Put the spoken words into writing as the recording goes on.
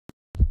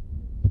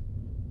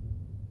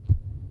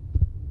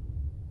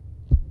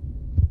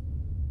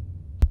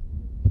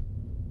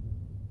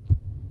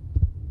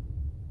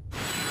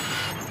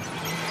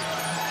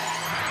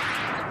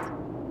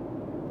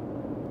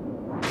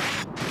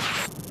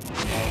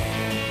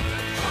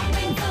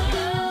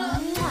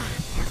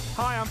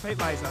Pete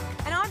Lazer.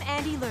 And I'm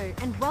Andy Lou,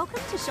 and welcome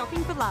to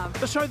Shopping for Love.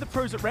 The show that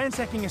proves that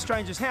ransacking a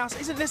stranger's house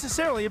isn't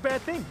necessarily a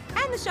bad thing.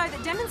 And the show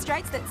that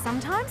demonstrates that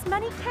sometimes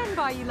money can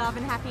buy you love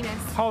and happiness.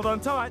 Hold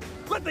on tight,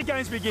 let the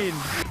games begin.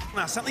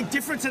 Now, something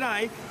different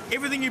today.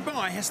 Everything you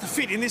buy has to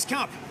fit in this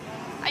cup.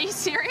 Are you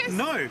serious?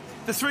 No,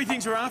 the three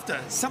things we're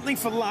after. Something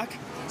for luck,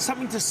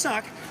 something to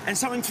suck, and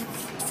something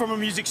from a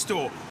music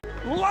store.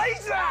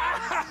 Lazer!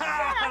 Just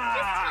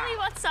tell me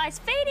what size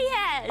feet he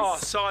has. Oh,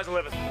 size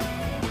 11.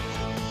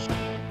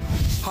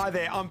 Hi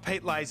there, I'm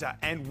Pete Lazer,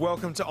 and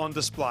welcome to On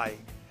Display.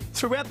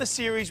 Throughout the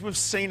series, we've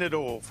seen it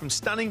all, from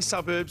stunning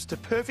suburbs to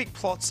perfect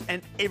plots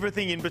and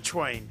everything in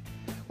between.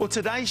 Well,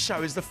 today's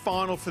show is the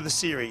final for the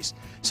series,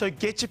 so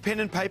get your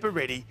pen and paper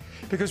ready,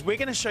 because we're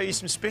going to show you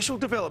some special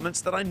developments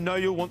that I know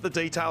you'll want the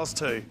details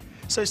too.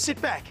 So sit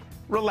back,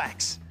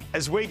 relax,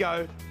 as we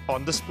go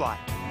On Display.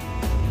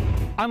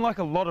 Unlike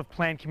a lot of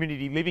planned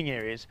community living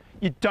areas,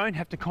 you don't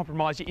have to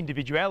compromise your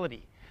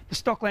individuality. The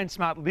Stockland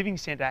Smart Living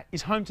Centre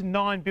is home to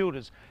 9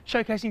 builders,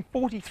 showcasing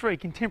 43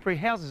 contemporary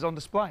houses on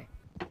display.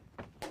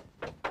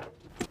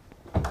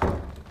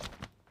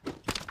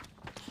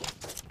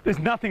 There's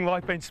nothing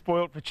like being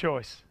spoilt for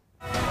choice.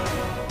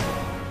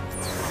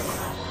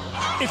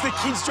 If the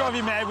kids drive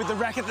you mad with the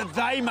racket that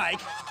they make,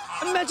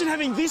 imagine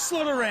having this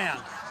slot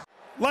around.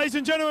 Ladies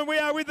and gentlemen, we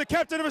are with the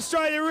captain of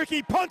Australia,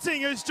 Ricky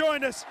Ponting, who's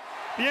joined us.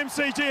 The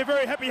MCG, a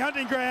very happy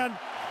hunting ground.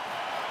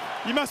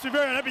 You must be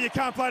very unhappy you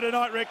can't play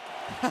tonight, Rick.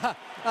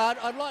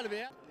 I'd like to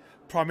be out.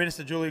 Prime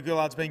Minister Julia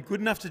Gillard's been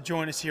good enough to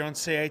join us here on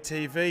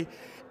CATV.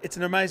 It's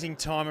an amazing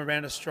time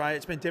around Australia.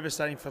 It's been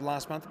devastating for the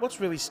last month.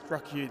 What's really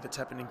struck you that's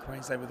happened in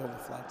Queensland with all the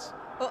floods?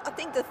 Well, I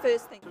think the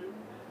first thing...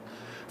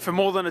 For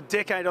more than a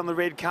decade on the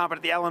red carpet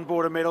at the Allan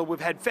Border Medal, we've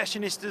had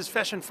fashionistas,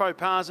 fashion faux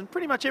pas and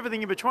pretty much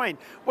everything in between.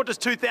 What does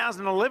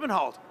 2011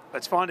 hold?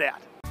 Let's find out.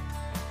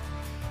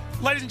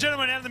 Ladies and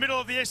gentlemen, out in the middle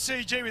of the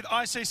SCG with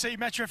ICC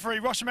match referee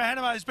Roshan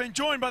Mahanama has been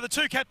joined by the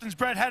two captains,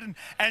 Brad Haddon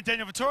and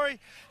Daniel Vittori.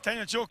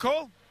 Daniel, it's your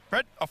call.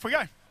 Brad, off we go.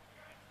 Heads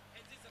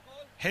is the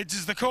call. Heads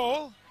is the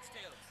call. It's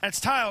tails. And it's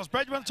tails.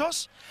 Brad, you want the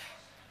toss?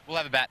 We'll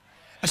have a bat.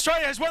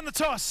 Australia has won the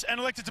toss and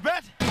elected to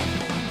bat.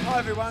 Hi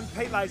everyone,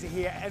 Pete Lazer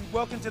here and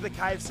welcome to the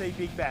KFC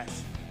Big Bash.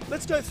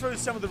 Let's go through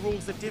some of the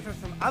rules that differ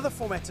from other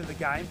formats of the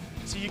game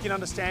so you can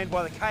understand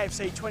why the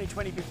KFC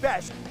 2020 Big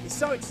Bash is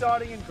so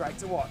exciting and great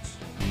to watch.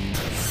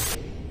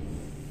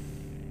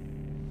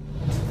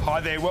 Hi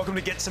there, welcome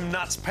to Get Some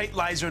Nuts. Pete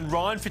Lazer and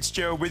Ryan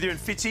Fitzgerald with you. And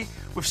Fitzy,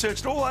 we've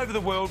searched all over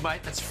the world,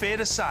 mate. It's fair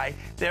to say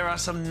there are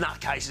some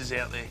nutcases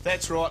out there.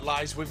 That's right,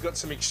 Laze. We've got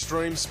some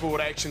extreme sport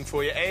action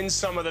for you and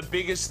some of the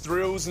biggest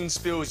thrills and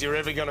spills you're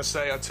ever going to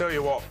see. I tell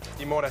you what,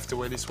 you might have to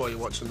wear this while you're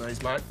watching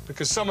these, mate,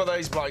 because some of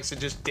these blokes are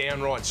just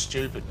downright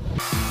stupid.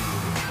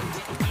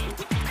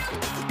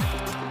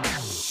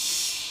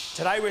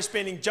 Today we're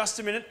spending just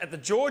a minute at the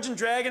George and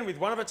Dragon with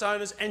one of its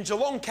owners and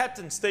Geelong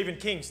captain, Stephen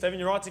King. Stephen,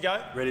 you right to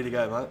go? Ready to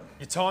go, mate.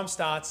 Your time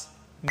starts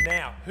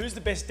now. Who's the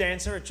best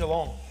dancer at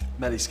Geelong?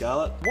 Matty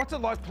Scarlett. What's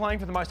it like playing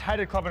for the most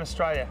hated club in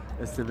Australia?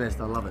 It's the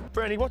best, I love it.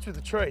 Brandy, what's with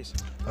the trees?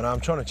 I know,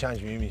 I'm trying to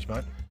change my image,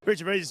 mate.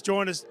 Richard Reed has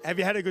joined us. Have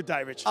you had a good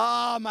day, Rich?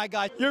 Oh, my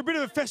God. You're a bit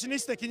of a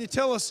fashionista. Can you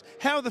tell us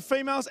how have the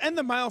females and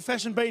the male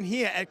fashion been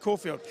here at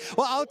Caulfield?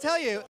 Well, I'll tell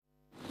you.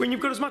 When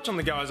you've got as much on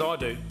the go as I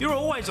do, you're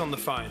always on the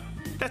phone.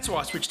 That's why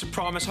I switched to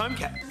Primus Home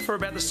Cap. For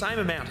about the same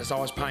amount as I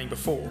was paying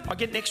before, I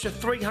get an extra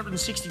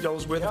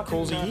 $360 worth of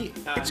calls a year.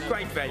 It's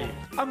great value.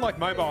 Unlike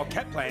mobile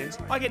cap plans,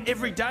 I get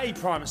everyday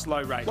Primus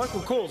low rates.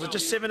 Local calls are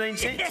just 17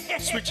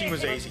 cents. Switching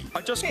was easy. I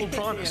just called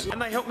Primus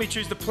and they helped me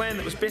choose the plan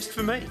that was best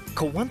for me.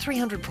 Call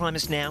 1300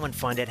 Primus now and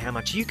find out how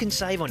much you can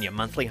save on your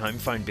monthly home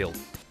phone bill.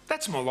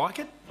 That's more like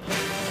it.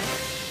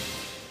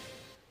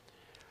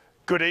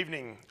 Good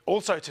evening.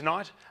 Also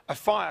tonight, a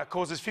fire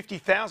causes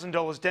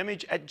 $50,000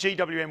 damage at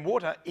GWM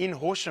Water in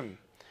Horsham.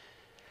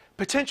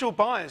 Potential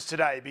buyers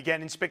today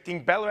began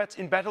inspecting Ballarat's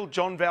embattled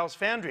John Val's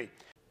foundry.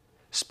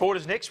 Sport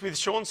is next with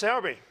Sean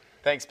Sowerby.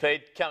 Thanks,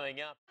 Pete.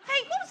 Coming up.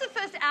 Hey, what was the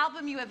first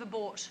album you ever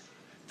bought?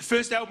 The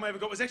first album I ever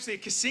got was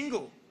actually a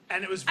single,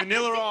 and it was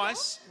Vanilla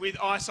Ice with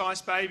Ice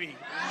Ice Baby.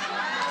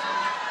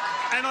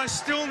 And I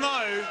still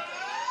know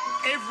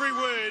every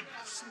word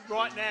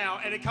right now,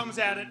 and it comes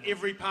out at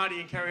every party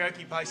and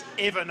karaoke place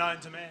ever known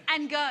to man.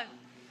 And go.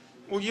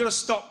 Well, you got to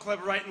stop,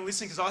 collaborate and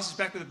listen, because Ice is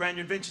back with a brand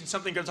new invention.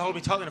 Something got to hold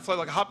me tightly and flow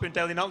like a heartburn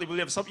daily nightly. Will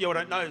you ever stop? You, I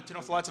don't know. Turn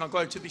off the lights and I'll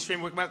glow. To the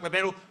stream, work mark,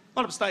 metal.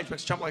 Light up a stage,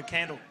 makes you jump like a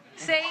candle.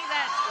 See,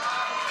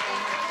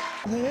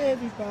 that...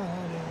 Everybody,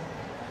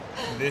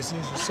 this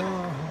is a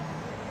song.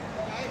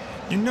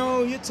 You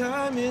know your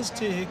time is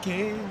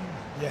ticking.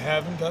 You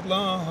haven't got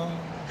long.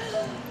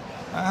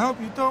 I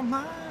hope you don't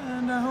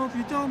mind, I hope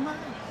you don't mind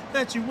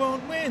that you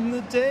won't win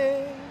the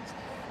day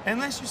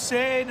unless you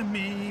say to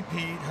me,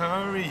 Pete,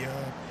 hurry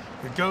up,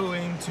 we're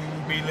going to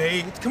be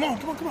late. Come on,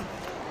 come on, come on.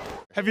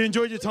 Have you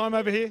enjoyed your time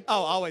over here?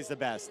 Oh, always the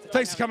best.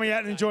 Thanks for coming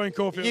out and enjoying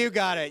Caulfield. You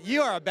got it.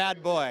 You are a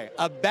bad boy.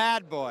 A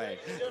bad boy.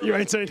 You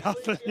ain't seen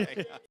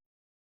nothing.